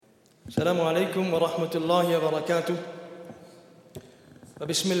السلام عليكم ورحمة الله وبركاته.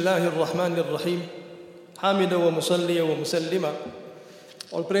 بسم الله الرحمن الرحيم. حامدا ومصليا ومسلما.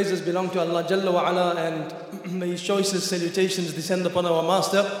 All praises belong to Allah Jalla wa Ala, and may His choicest salutations descend upon our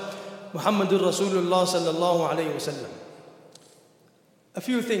Master Muhammadur Rasulullah sallallahu alayhi wasallam. A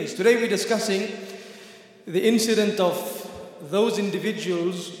few things. Today we're discussing the incident of those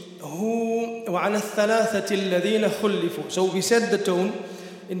individuals who وَعَلَى الثَّلَاثَةِ الَّذِينَ خُلِّفُوا. So we set the tone.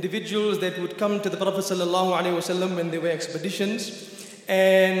 Individuals that would come to the Prophet sallallahu alaihi wasallam when there were expeditions,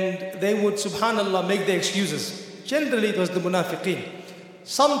 and they would, subhanallah, make their excuses. Generally it was the munafiqeen.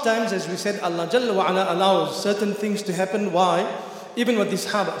 Sometimes, as we said, Allah Jalla wa Ala allows certain things to happen. Why? Even with the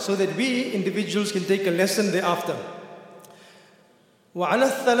Sahaba, so that we individuals can take a lesson thereafter.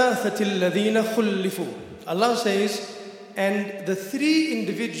 وَعَلَى الثَّلَاثَةِ الَّذِينَ خُلِّفُوا. Allah says, and the three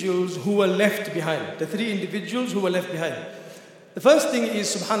individuals who were left behind. The three individuals who were left behind. The first thing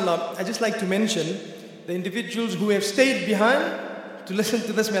is, subhanAllah, I just like to mention the individuals who have stayed behind to listen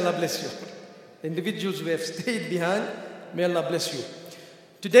to this. May Allah bless you. The individuals who have stayed behind, may Allah bless you.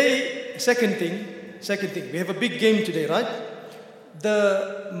 Today, second thing, we have a big game today, right?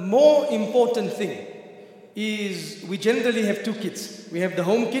 The more important thing is we generally have two kits. We have the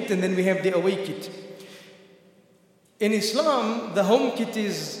home kit and then we have the away kit. In Islam, the home kit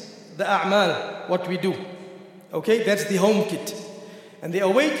is the a'mal, what we do. Okay, that's the home kit. And the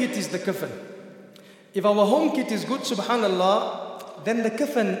away kit is the kafan. If our home kit is good, subhanallah, then the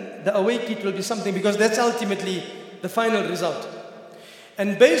kafan, the away kit will be something, because that's ultimately the final result.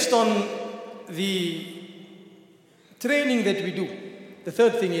 And based on the training that we do, the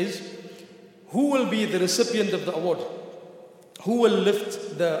third thing is, who will be the recipient of the award? Who will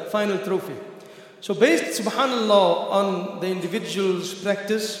lift the final trophy? So based, subhanallah, on the individual's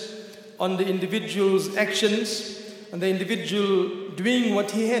practice, on the individual's actions, on the individual doing what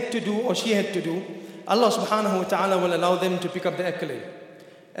he had to do or she had to do, Allah subhanahu wa ta'ala will allow them to pick up the accolade.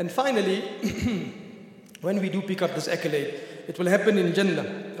 And finally, when we do pick up this accolade, it will happen in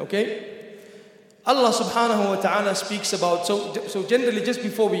Jannah, okay? Allah subhanahu wa ta'ala speaks about, so generally, just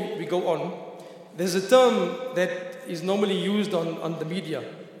before we go on, there's a term that is normally used on the media.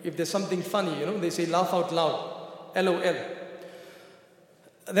 If there's something funny, they say laugh out loud, LOL.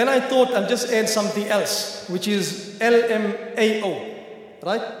 Then I thought I'll just add something else, which is LMAO,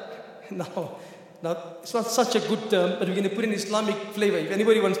 right? Now, it's not such a good term, but we're going to put in Islamic flavor. If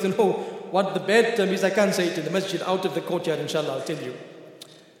anybody wants to know what the bad term is, I can't say it in the masjid, out of the courtyard, inshallah, I'll tell you.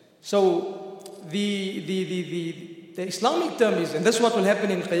 So, the Islamic term is, and that's what will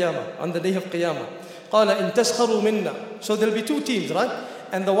happen in Qiyamah, on the day of Qiyamah. قَالَ إِن تَسْخَرُوا مِنَّا. So there'll be two teams, right?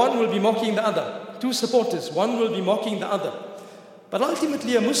 And the one will be mocking the other. Two supporters, one will be mocking the other. But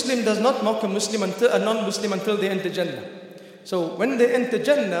ultimately, a Muslim does not mock a non-Muslim until they enter Jannah. So when they enter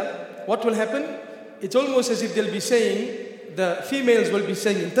Jannah, what will happen? It's almost as if they'll be saying, the females will be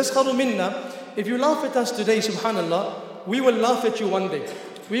saying, تَسْخَرُوا مِنَّا. If you laugh at us today, subhanallah, we will laugh at you one day.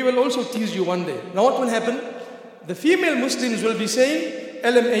 We will also tease you one day. Now what will happen? The female Muslims will be saying,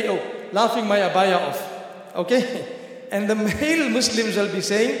 LMAO, laughing my abaya off. Okay? And the male Muslims will be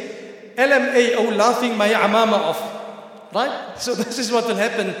saying, LMAO, laughing my amama off. Right? So this is what will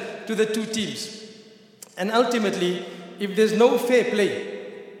happen to the two teams. And ultimately, if there's no fair play,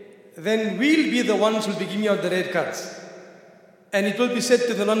 then we'll be the ones who'll be giving out the red cards. And it will be said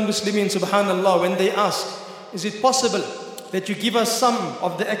to the non-Muslimin, subhanallah, when they ask, is it possible that you give us some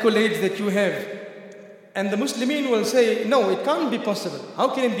of the accolades that you have? And the Muslimin will say, no, it can't be possible.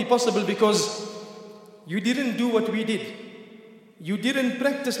 How can it be possible? Because you didn't do what we did. You didn't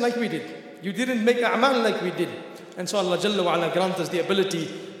practice like we did. You didn't make a'mal like we did. And so Allah Jalla wa Ala grant us the ability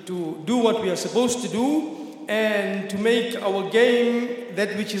to do what we are supposed to do and to make our game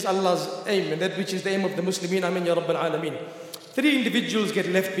that which is Allah's aim and that which is the aim of the Muslimin. Amin ya Rabbal Alameen. Three individuals get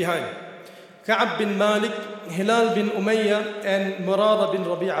left behind. Ka'ab bin Malik, Hilal bin Umayyah, and Murara bin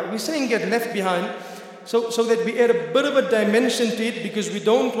Rabi'a. We're saying get left behind so that we add a bit of a dimension to it, because we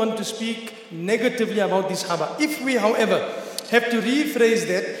don't want to speak negatively about these Sahaba. If we, however, have to rephrase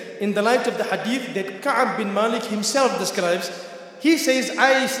that in the light of the hadith that Ka'ab bin Malik himself describes, he says,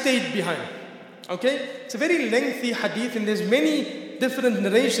 I stayed behind. Okay? It's a very lengthy hadith, and there's many different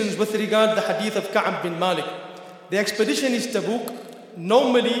narrations with regard to the hadith of Ka'ab bin Malik. The expedition is Tabuk.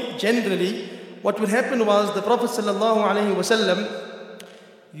 Normally, generally, what would happen was the Prophet ﷺ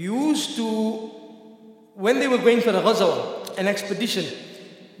used to, when they were going for a ghazwa, an expedition,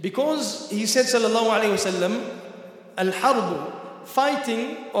 because he said ﷺ, al-harbu,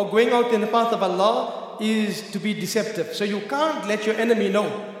 fighting or going out in the path of Allah is to be deceptive. So you can't let your enemy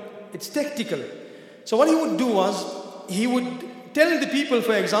know. It's tactical. So what he would do was, he would tell the people,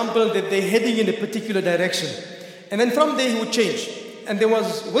 for example, that they're heading in a particular direction. And then from there he would change. And there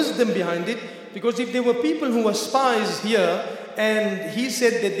was wisdom behind it, because if there were people who were spies here, and he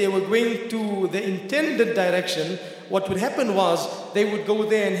said that they were going to the intended direction, what would happen was they would go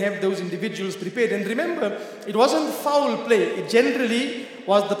there and have those individuals prepared. And remember, it wasn't foul play. It generally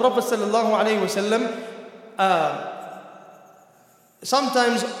was the Prophet ﷺ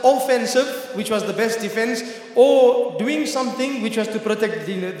sometimes offensive, which was the best defense, or doing something which was to protect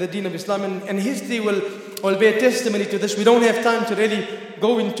the deen of Islam. And history will bear testimony to this. We don't have time to really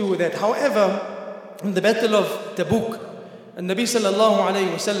go into that. However, in the Battle of Tabuk, and Nabi sallallahu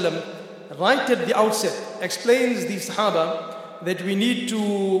alayhi wasallam, right at the outset, explains the Sahaba that we need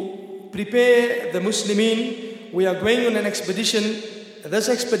to prepare the Muslimin. We are going on an expedition. This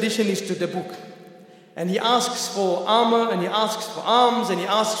expedition is to Tabuk. And he asks for armor, and he asks for arms, and he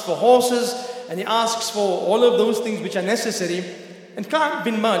asks for horses, and he asks for all of those things which are necessary. And Ka'b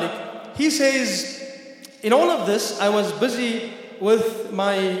bin Malik, he says, in all of this, I was busy with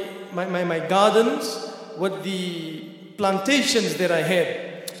my gardens, with the plantations that I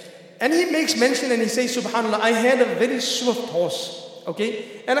had. And he makes mention and he says, subhanAllah, I had a very swift horse,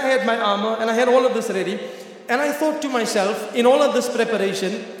 okay? And I had my armor, and I had all of this ready. And I thought to myself, in all of this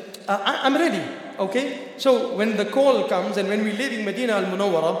preparation, I'm ready, okay? So when the call comes and when we're leaving Medina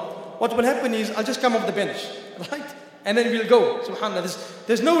al-Munawwara, what will happen is I'll just come off the bench, right? And then we'll go, subhanAllah.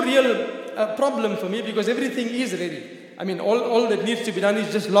 There's no real problem for me, because everything is ready. I mean, all that needs to be done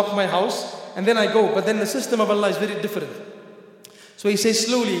is just lock my house and then I go. But then the system of Allah is very different. So he says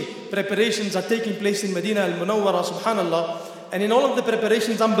slowly preparations are taking place in Medina al-Munawwara, subhanAllah. And in all of the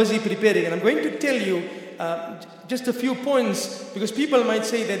preparations I'm busy preparing. And I'm going to tell you just a few points, because people might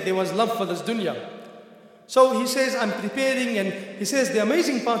say that there was love for this dunya. So he says, I'm preparing, and he says the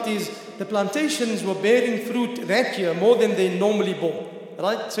amazing part is the plantations were bearing fruit that year more than they normally bore.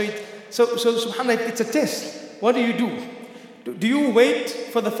 Right? So subhanAllah, it's a test. What do? Do you wait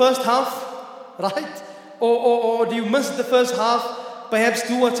for the first half, right? Or do you miss the first half, perhaps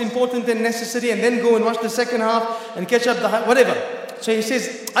do what's important and necessary, and then go and watch the second half and catch up whatever. So he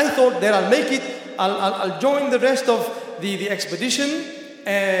says, I thought that I'll make it, I'll join the rest of the expedition.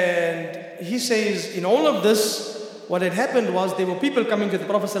 And he says, in all of this, what had happened was there were people coming to the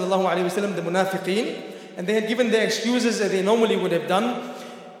Prophet ﷺ, the munafiqeen, and they had given their excuses that they normally would have done.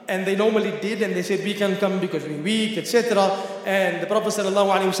 And they normally did, and they said, we can't come because we're weak, etc. And the Prophet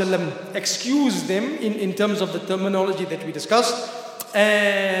ﷺ excused them in terms of the terminology that we discussed.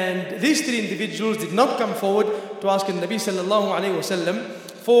 And these three individuals did not come forward to ask the Nabi ﷺ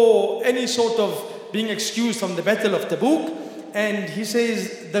for any sort of being excused from the Battle of Tabuk. And he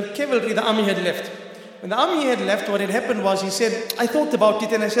says the cavalry, the army had left. When the army had left, what had happened was, he said, I thought about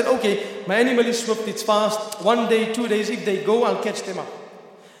it and I said, okay, my animal is swift, it's fast. 1 day, 2 days, if they go, I'll catch them up.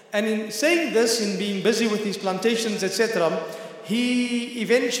 And in saying this, in being busy with his plantations, etc., he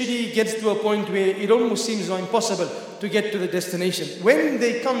eventually gets to a point where it almost seems impossible to get to the destination. When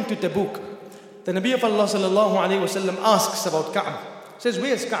they come to Tabuk, the Nabi of Allah sallallahu alayhi wasallam asks about Ka'b. Says,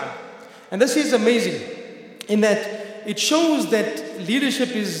 where's Ka'b? And this is amazing, in that it shows that leadership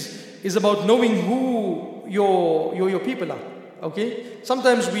is about knowing who your people are. Okay?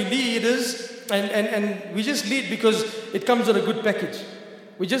 Sometimes we leaders and we just lead because it comes with a good package.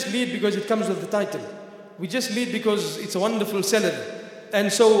 We just lead because it comes with the title. We just lead because it's a wonderful salary.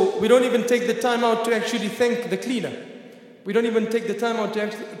 And so we don't even take the time out to actually thank the cleaner. We don't even take the time out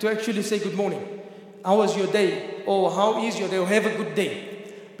to actually say good morning. How was your day? Or how is your day? Or have a good day.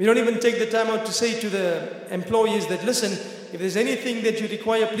 We don't even take the time out to say to the employees that, listen, if there's anything that you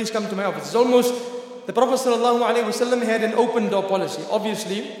require, please come to my office. It's almost, the Prophet ﷺ had an open door policy.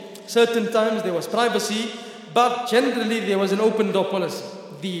 Obviously, certain times there was privacy, but generally there was an open door policy.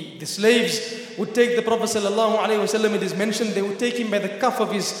 The slaves would take the Prophet ﷺ, it is mentioned, they would take him by the cuff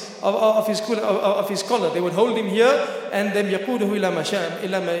of his collar. They would hold him here, and then يَقُودُهُ إِلَى مَشَاءٍ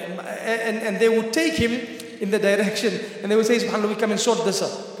and they would take him in the direction, and they would say, subhanAllah, we come and sort this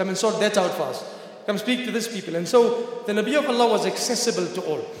out. Come and sort that out for us. Come speak to these people. And so the Nabi of Allah was accessible to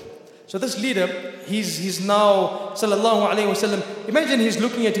all. So this leader, he's now, sallallahu alayhi wasallam, imagine he's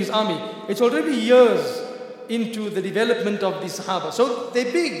looking at his army. It's already years into the development of the Sahaba. So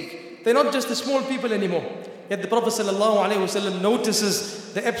they're big. They're not just the small people anymore. Yet the Prophet sallallahu alayhi wasallam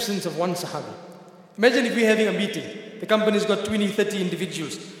notices the absence of one Sahabi. Imagine if we're having a meeting. The company's got 20, 30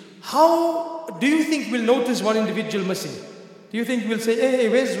 individuals. How do you think we'll notice one individual missing? Do you think we'll say, hey,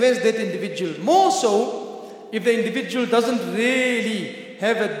 where's that individual? More so, if the individual doesn't really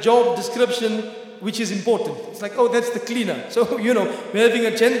have a job description which is important. It's like, oh, that's the cleaner. So, we're having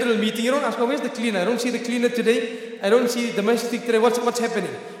a general meeting. You don't ask, oh, where's the cleaner? I don't see the cleaner today. I don't see domestic terror. What's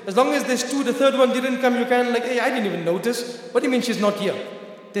happening? As long as there's two, the third one didn't come, you kind of like, hey, I didn't even notice. What do you mean she's not here?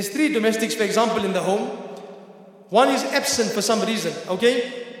 There's 3 domestics, for example, in the home. One is absent for some reason,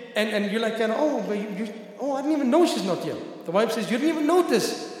 okay? And you're like, oh, I didn't even know she's not here. The wife says, you didn't even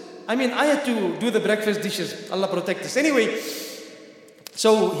notice. I mean, I had to do the breakfast dishes. Allah protect us. Anyway,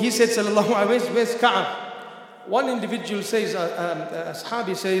 so he said, sallallahu alayhi wa sallam, where's Ka'ab? One individual says, a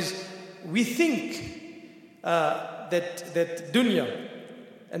sahabi says, we think that dunya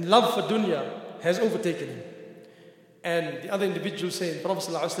and love for dunya has overtaken him. And the other individual saying, Prophet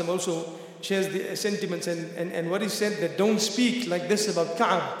sallallahu alayhi wa sallam also shares the sentiments and what he said, that don't speak like this about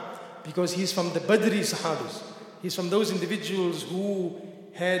Ka'ab, because he's from the Badri Sahabis. He's from those individuals who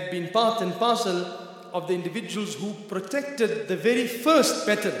had been part and parcel of the individuals who protected the very first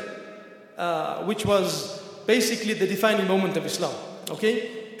battle, which was basically the defining moment of Islam.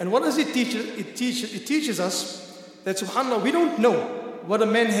 Okay? And what does it teach? It teaches us that, subhanAllah, we don't know what a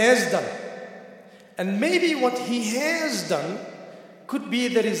man has done. And maybe what he has done could be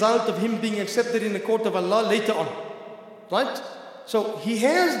the result of him being accepted in the court of Allah later on. Right? So he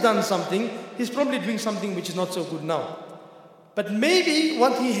has done something, he's probably doing something which is not so good now. But maybe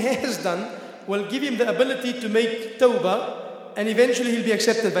what he has done will give him the ability to make tawbah, and eventually he'll be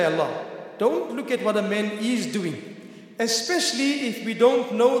accepted by Allah. Don't look at what a man is doing, especially if we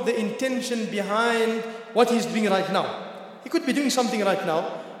don't know the intention behind what he's doing right now. He could be doing something right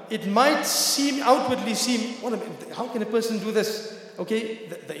now. It might outwardly seem, how can a person do this? Okay,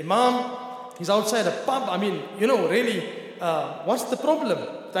 the imam, he's outside a pub. I mean, really, what's the problem?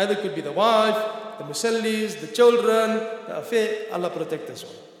 It either could be the wife, the musallis, the children, the affair. Allah protect us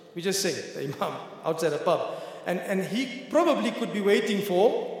all. We just say, the imam outside a pub. And he probably could be waiting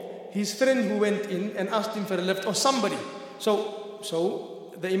for his friend who went in and asked him for a lift, or somebody.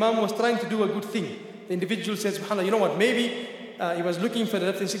 So the imam was trying to do a good thing. The individual says, subhanAllah, you know what, maybe he was looking for a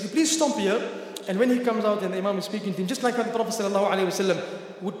lift and said, please stop here. And when he comes out and the imam is speaking to him, just like how the Prophet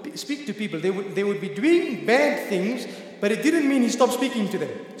ﷺ would speak to people, they would be doing bad things, but it didn't mean he stopped speaking to them.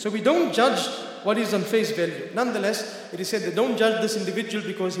 So we don't judge what is on face value. Nonetheless, it is said that don't judge this individual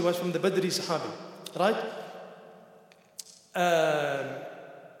because he was from the Badri Sahabi. Right?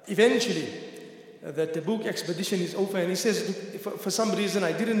 Eventually, the Tabuk expedition is over, and he says, for some reason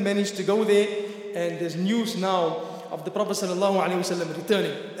I didn't manage to go there, and there's news now of the Prophet ﷺ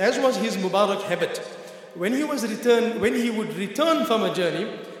returning, as was his Mubarak habit. When he would return from a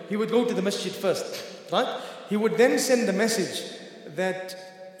journey, he would go to the masjid first, right? He would then send a message that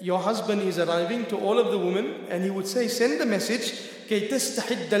your husband is arriving to all of the women, and he would say, send a message, كَيْ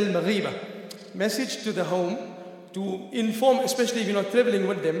تَسْتَحِدَّ الْمَغِيبَ, message to the home, to inform, especially if you're not traveling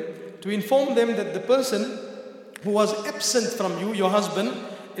with them, to inform them that the person who was absent from you, your husband,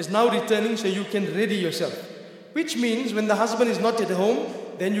 is now returning, so you can ready yourself. Which means when the husband is not at home,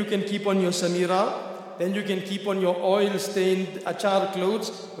 then you can keep on your samira, then you can keep on your oil-stained achar clothes.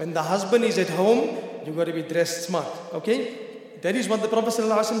 When the husband is at home, you got to be dressed smart. Okay? That is what the Prophet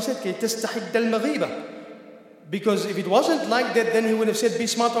ﷺ said, كَيْ تَسْتَحِدَّ الْمَغِيبَ. Because if it wasn't like that, then he would have said, be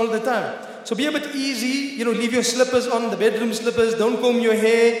smart all the time. So be a bit easy, leave your slippers on, the bedroom slippers, don't comb your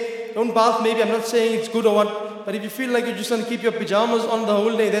hair, don't bath maybe, I'm not saying it's good or what, but if you feel like you just want to keep your pajamas on the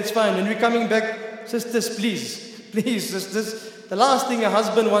whole day, that's fine. When we're coming back, sisters, please, sisters, the last thing a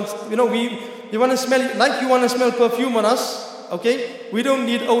husband wants, you want to smell, like you want to smell perfume on us, okay? We don't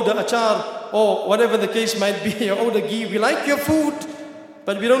need odor, achar, or whatever the case might be, or odor ghee. We like your food,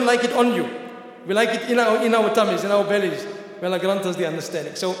 but we don't like it on you. We like it in our tummies, in our bellies. May Allah grant us the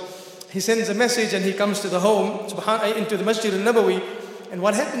understanding. So he sends a message and he comes to the home, into the Masjid al-Nabawi, and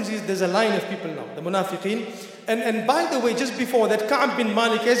what happens is there's a line of people now, the munafiqeen. And by the way, just before that, Ka'ab bin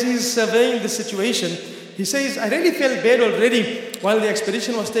Malik, as he's surveying the situation, he says, I really felt bad already while the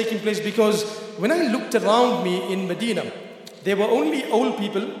expedition was taking place, because when I looked around me in Medina, there were only old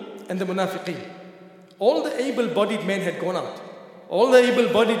people and the munafiqeen. All the able-bodied men had gone out. All the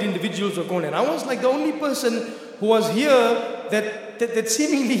able-bodied individuals were gone. And I was like the only person who was here that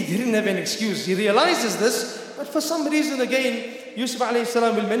seemingly didn't have an excuse. He realizes this, but for some reason again, Yusuf alayhi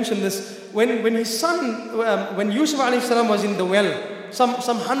salam will mention this. When his son, when Yusuf alayhi salam was in the well, some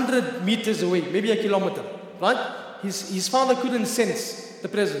 100 meters away, maybe a kilometer, right? His father couldn't sense the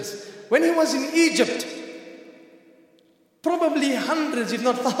presence. When he was in Egypt, probably hundreds, if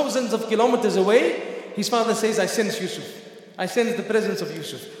not thousands of kilometers away, his father says, I sense Yusuf. I sense the presence of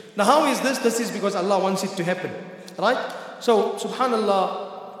Yusuf. Now how is this? This is because Allah wants it to happen. Right? So,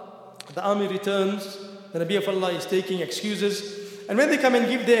 subhanallah, the army returns. The Nabi of Allah is taking excuses. And when they come and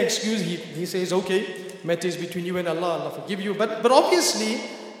give their excuse, he says, okay, matter is between you and Allah, Allah forgive you. But obviously,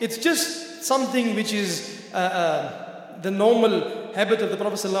 It's just something which is the normal habit of the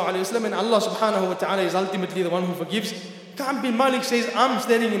Prophet ﷺ, and Allah subhanahu wa ta'ala is ultimately the one who forgives. Ka'b bin Malik says, I'm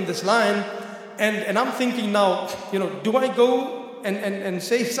standing in this line and I'm thinking now, do I go and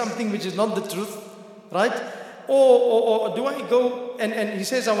say something which is not the truth, right? Or do I go, and he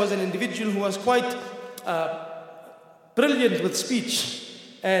says I was an individual who was quite brilliant with speech,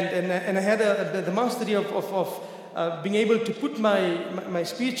 and I had the mastery of being able to put my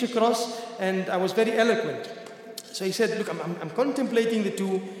speech across, and I was very eloquent. So he said, look, I'm contemplating the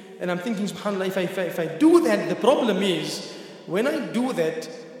two, and I'm thinking, subhanAllah, if I do that, the problem is, when I do that,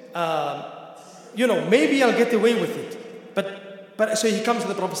 maybe I'll get away with it. But so he comes to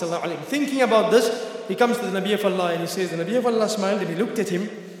the Prophet ﷺ. Thinking about this, he comes to the Nabi of Allah, and he says, the Nabi of Allah smiled, and he looked at him,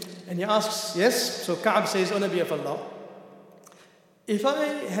 and he asks, yes. So Ka'b says, O Nabi of Allah, if I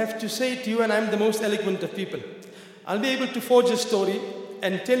have to say to you, and I'm the most eloquent of people, I'll be able to forge a story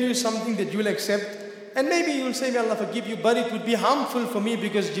and tell you something that you'll accept, and maybe you'll say, may Allah forgive you, but it would be harmful for me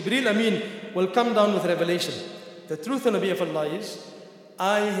because Jibreel Amin will come down with revelation. The truth of Nabi of Allah is,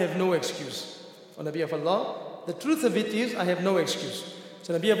 I have no excuse. O Nabi of Allah, the truth of it is, I have no excuse.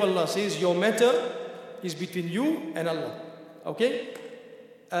 So Nabi of Allah says, your matter is between you and Allah. Okay?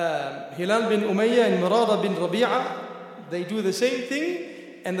 Hilal bin Umayyah and Murara bin Rabi'a, they do the same thing.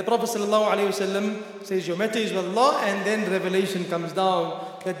 And the Prophet ﷺ says, your matter is with Allah, and then revelation comes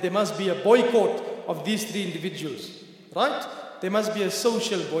down that there must be a boycott of these three individuals. Right? There must be a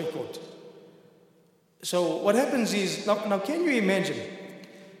social boycott. So what happens is, now can you imagine?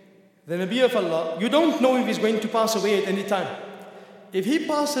 The Nabi of Allah, you don't know if he's going to pass away at any time. If he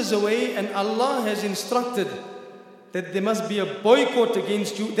passes away and Allah has instructed that there must be a boycott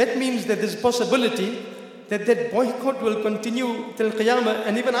against you, that means that there's a possibility that boycott will continue till Qiyamah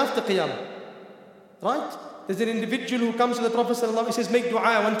and even after Qiyamah. Right? There's an individual who comes to the Prophet ﷺ, he says, make dua,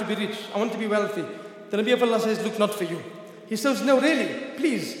 I want to be rich, I want to be wealthy. The Nabi of Allah says, look, not for you. He says, no, really,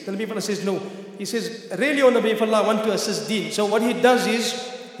 please. The Nabi of Allah says, no. He says, really, O Nabi of Allah, I want to assist deen. So what he does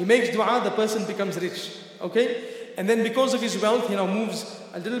is, he makes dua, the person becomes rich. Okay? And then because of his wealth, he now moves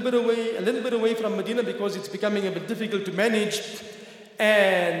a little bit away from Medina because it's becoming a bit difficult to manage.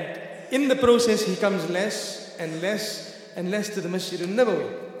 And in the process, he comes less and less to the Masjid al-Nabawi.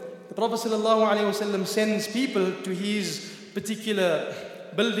 The Prophet ﷺ sends people to his particular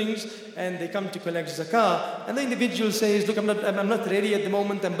buildings, and they come to collect zakah, and the individual says, look, I'm not ready at the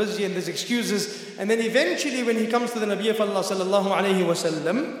moment, I'm busy, and there's excuses. And then eventually when he comes to the Nabi of Allah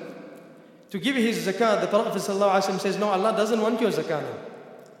ﷺ to give his zakah, the Prophet ﷺ says, no, Allah doesn't want your zakah now.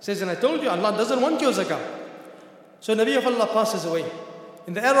 He says, and I told you, Allah doesn't want your zakah. So Nabi of Allah passes away.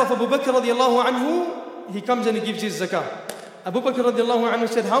 In the era of Abu Bakr radiallahu anhu, he comes and he gives his zakah. Abu Bakr radiallahu anhu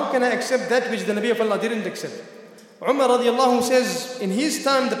said, how can I accept that which the Nabi of Allah didn't accept? Umar radiallahu says, in his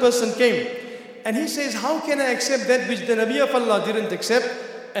time the person came, and he says, how can I accept that which the Nabi of Allah didn't accept,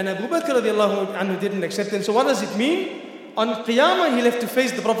 and Abu Bakr radiallahu anhu didn't accept? And so what does it mean? On Qiyamah, he'll have to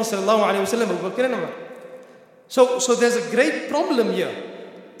face the Prophet sallallahu alaihi wasallam, Abu Bakr and Umar. So there's a great problem here.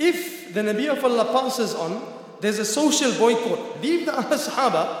 If the Nabi of Allah passes on, there's a social boycott. Leave the other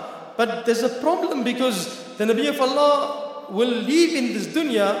Sahaba, but there's a problem because the Nabi of Allah will leave in this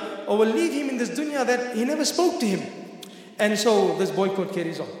dunya, or will leave him in this dunya that he never spoke to him. And so this boycott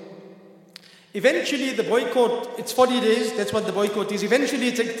carries on. Eventually the boycott, it's 40 days, that's what the boycott is. Eventually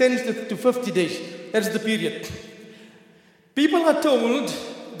it extends to 50 days. That's the period. People are told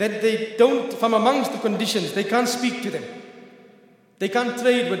that they don't, from amongst the conditions, they can't speak to them. They can't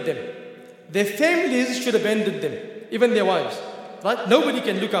trade with them. Their families should abandon them, even their wives. Right? Nobody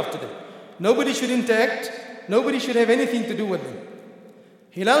can look after them. Nobody should interact. Nobody should have anything to do with them.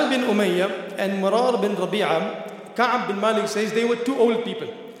 Hilal bin Umayyah and Murar bin Rabi'a, Ka'b bin Malik says they were two old people.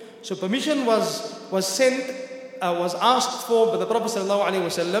 So permission was asked for by the Prophet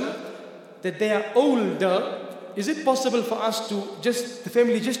ﷺ that they are older. Is it possible for us to the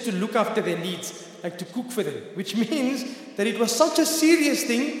family just to look after their needs, like to cook for them? Which means that it was such a serious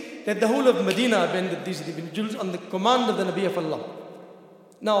thing that the whole of Medina abandoned these individuals on the command of the Nabi of Allah.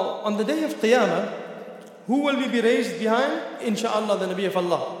 Now, on the day of Qiyamah, who will we be raised behind? Insha'Allah, the Nabi of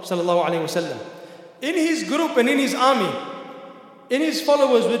Allah sallallahu alayhi wasallam. In his group and in his army, in his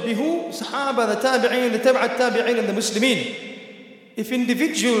followers would be who? Sahaba, the Tabi'een, the Tab'at Tabi'een, and the Muslimin. If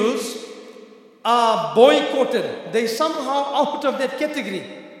individuals are boycotted, they somehow out of that category,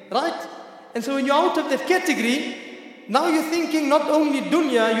 right? And so when you're out of that category, now you're thinking not only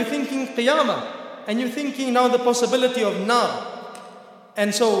dunya, you're thinking qiyamah, and you're thinking now the possibility of nar.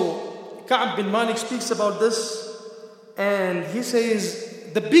 And so Ka'b bin Malik speaks about this, and he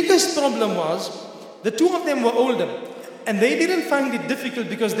says the biggest problem was the two of them were older. And they didn't find it difficult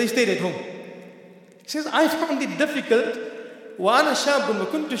because they stayed at home. He says, I found it difficult, وَأَنَا شَابٌ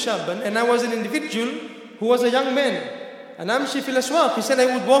وَكُنْتُ شَابًا, and I was an individual who was a young man. And أَمْشِي فِي الْأَسْوَاقِ, he said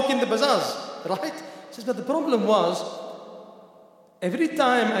I would walk in the bazaars, right? He says, but the problem was, every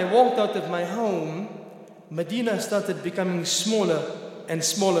time I walked out of my home, Medina started becoming smaller and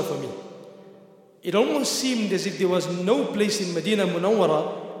smaller for me. It almost seemed as if there was no place in Medina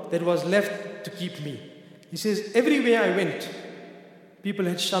Munawwara that was left to keep me. He says, everywhere I went, people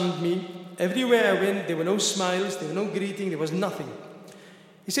had shunned me. Everywhere I went, there were no smiles, there were no greeting, there was nothing.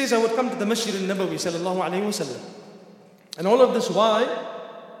 He says, I would come to the Masjid al-Nabawi sallallahu alayhi wa sallam. And all of this, why?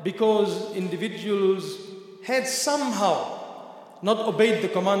 Because individuals had somehow not obeyed the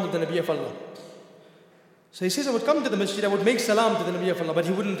command of the Nabi of Allah. So he says, I would come to the masjid, I would make salam to the Nabi of Allah, but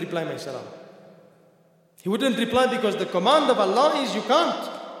he wouldn't reply my salam. He wouldn't reply because the command of Allah is you can't.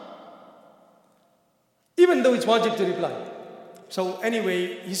 Even though it's wajib to reply. So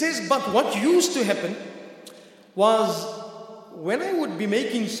anyway, he says, but what used to happen was when I would be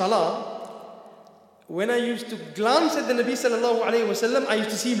making salah, when I used to glance at the Nabi sallallahu alayhi wa sallam, I used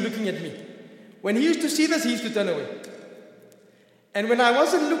to see him looking at me. When he used to see this, he used to turn away. And when I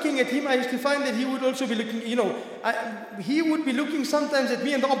wasn't looking at him, I used to find that he would also be looking, he would be looking sometimes at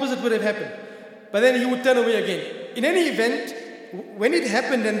me and the opposite would have happened. But then he would turn away again. In any event, when it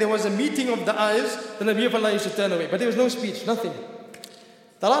happened and there was a meeting of the eyes, the Nabi of Allah used to turn away. But there was no speech, nothing.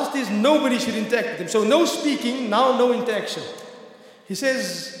 The last is nobody should interact with him. So no speaking, now no interaction. He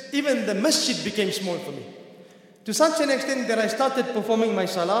says, even the masjid became small for me. To such an extent that I started performing my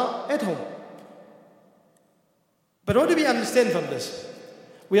salah at home. But what do we understand from this?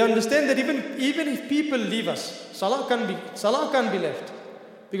 We understand that even if people leave us, salah can't be left.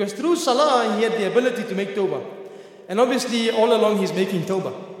 Because through salah, he had the ability to make tawbah. And obviously, all along, he's making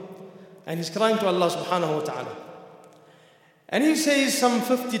tawbah. And he's crying to Allah subhanahu wa ta'ala. And he says some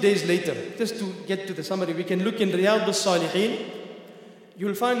 50 days later, just to get to the summary, we can look in Riyadh al-Salihin.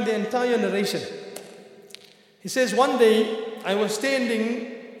 You'll find the entire narration. He says, one day, I was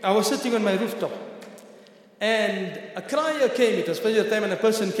sitting on my rooftop. And a crier came, it was Fajr time, and a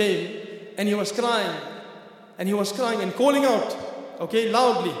person came, and he was crying. And he was crying and calling out,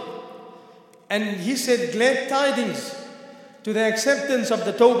 loudly. And he said, glad tidings to the acceptance of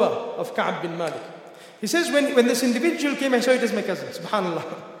the tawbah of Ka'b bin Malik. He says, when this individual came, I saw it as my cousin, subhanAllah.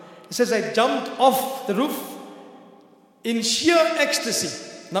 He says, I jumped off the roof in sheer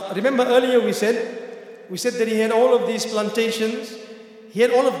ecstasy. Now, remember earlier we said that he had all of these plantations. He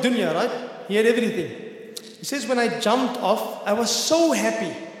had all of dunya, right? He had everything. He says, when I jumped off, I was so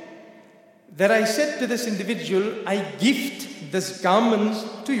happy that I said to this individual, I gift this garments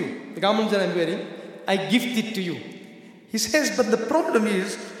to you. The garments that I'm wearing, I gift it to you. He says, but the problem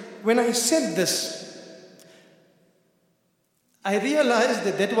is, when I said this, I realized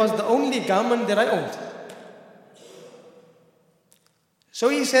that was the only garment that I owned. So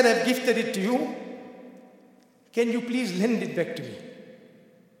he said, I've gifted it to you. Can you please lend it back to me?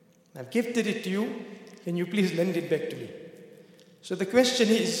 I've gifted it to you. Can you please lend it back to me? So the question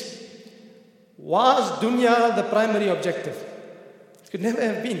is, was dunya the primary objective? It could never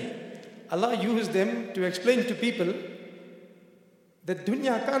have been. Allah used them to explain to people that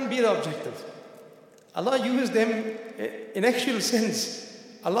dunya can't be the objective. Allah used them in actual sense.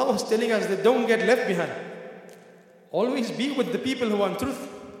 Allah was telling us that don't get left behind. Always be with the people who want truth.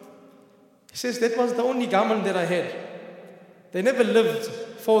 He says that was the only garment that I had. They never lived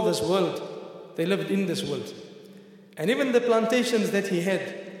for this world. They lived in this world. And even the plantations that he had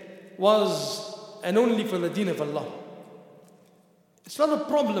was and only for the deen of Allah. It's not a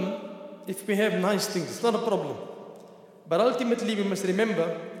problem if we have nice things. It's not a problem. But ultimately we must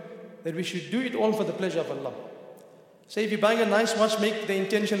remember that we should do it all for the pleasure of Allah. Say if you're buying a nice watch, make the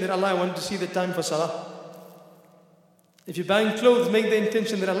intention that Allah, I want to see the time for salah. If you're buying clothes, make the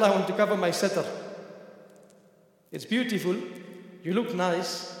intention that Allah, I want to cover my satar. It's beautiful, you look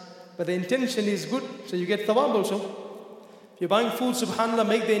nice, but the intention is good, so you get thawab also. If you're buying food, subhanAllah,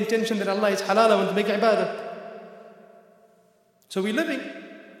 make the intention that Allah is halal, I want to make ibadah. So we're living,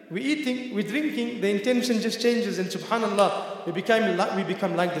 we're eating, we're drinking, the intention just changes, and subhanAllah, we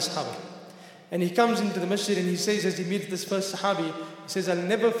become like the Sahaba. And he comes into the masjid and he says, as he meets this first Sahabi, he says, I'll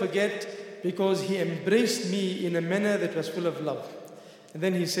never forget because he embraced me in a manner that was full of love. And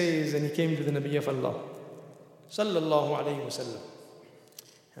then he says, and he came to the Nabi of Allah, sallallahu alayhi wa sallam.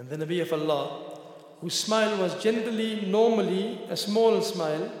 And the Nabi of Allah, whose smile was generally, normally, a small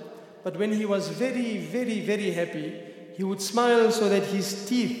smile, but when he was very, very, very happy, he would smile so that his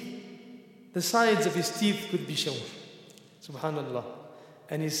teeth, the sides of his teeth could be shown. Subhanallah.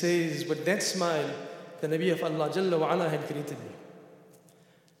 And he says, with that smile, the Nabi of Allah Jalla wa Ala had created me.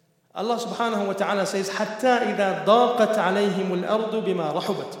 Allah subhanahu wa ta'ala says, حَتَّى إِذَا ضَاقَتْ عَلَيْهِمُ الْأَرْضُ بِمَا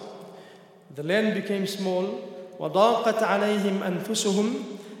رَحُبَتْ. The land became small, وَضَاقَتْ عَلَيْهِمْ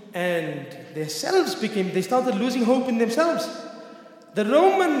أَنفُسُهُمْ, and they started losing hope in themselves. The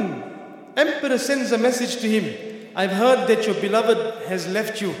Roman emperor sends a message to him. I've heard that your beloved has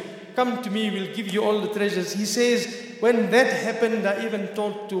left you. Come to me, we'll give you all the treasures. He says, when that happened, I even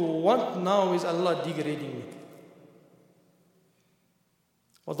thought to what now is Allah degrading me?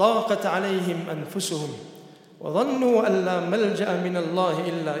 وَضَاقَتْ عَلَيْهِمْ أَنفُسُهُمْ وَظَنُّوا أَنْ لَا مَلْجَأَ مِنَ اللَّهِ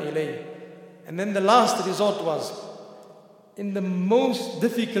إِلَّا إِلَيْهِ. And then the last resort was, in the most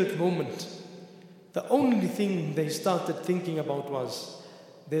difficult moment, the only thing they started thinking about was,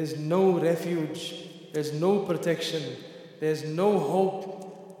 there's no refuge, there's no protection, there's no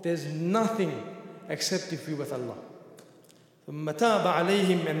hope, there's nothing except if we're with Allah. ثُمَّ تَابَ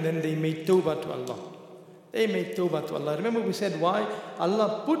عَلَيْهِمْ, and then they made tawbah to Allah. They made tawbah to Allah. Remember we said why?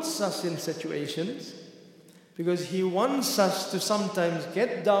 Allah puts us in situations because He wants us to sometimes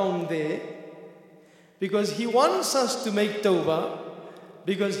get down there, because He wants us to make tawbah,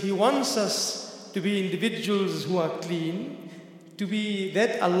 because He wants us to be individuals who are clean, to be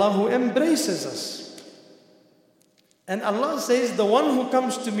that Allah who embraces us. And Allah says, the one who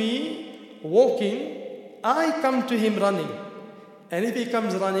comes to me walking, I come to him running. And if he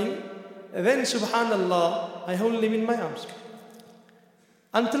comes running, then subhanallah, I hold him in my arms.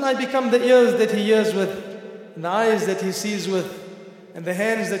 Until I become the ears that he hears with, and the eyes that he sees with, and the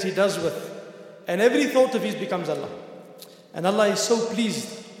hands that he does with. And every thought of his becomes Allah. And Allah is so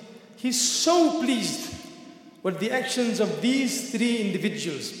pleased. He's so pleased with the actions of these three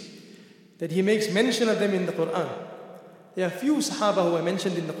individuals that He makes mention of them in the Quran. There are few Sahaba who are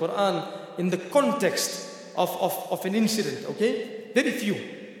mentioned in the Quran in the context of an incident, okay? Very few.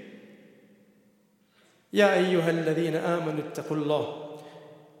 Ya ayyuhal ladhina amanu ittaqullah.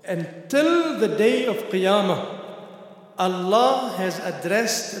 Until the day of Qiyamah, Allah has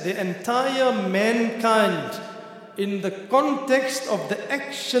addressed the entire mankind in the context of the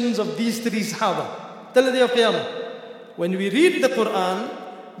actions of these three Sahaba. Till the day of Qiyamah. When we read the Quran,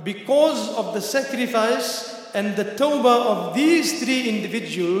 because of the sacrifice and the tawbah of these three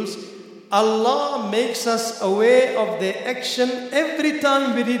individuals, Allah makes us aware of their action every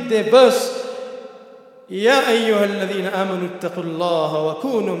time we read their verse. Ya ayyuhalladhina amanu ittaqullaha wa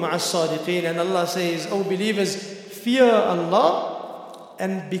kunu ma'as sadiqeen. And Allah says, O believers, fear Allah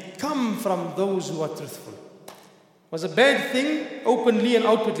and become from those who are truthful. Was a bad thing, openly and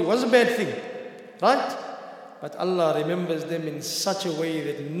outwardly, was a bad thing, right? But Allah remembers them in such a way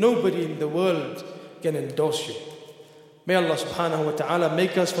that nobody in the world can endorse you. May Allah subhanahu wa ta'ala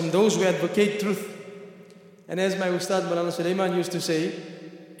make us from those who advocate truth. And as my Ustad Maulana Sulaiman used to say,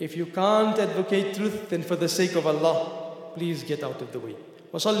 if you can't advocate truth, then for the sake of Allah, please get out of the way.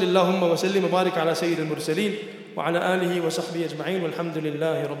 وصل اللهم وسلم وبارك على سيد المرسلين وعلى آله وصحبه أجمعين والحمد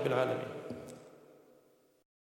لله رب العالمين.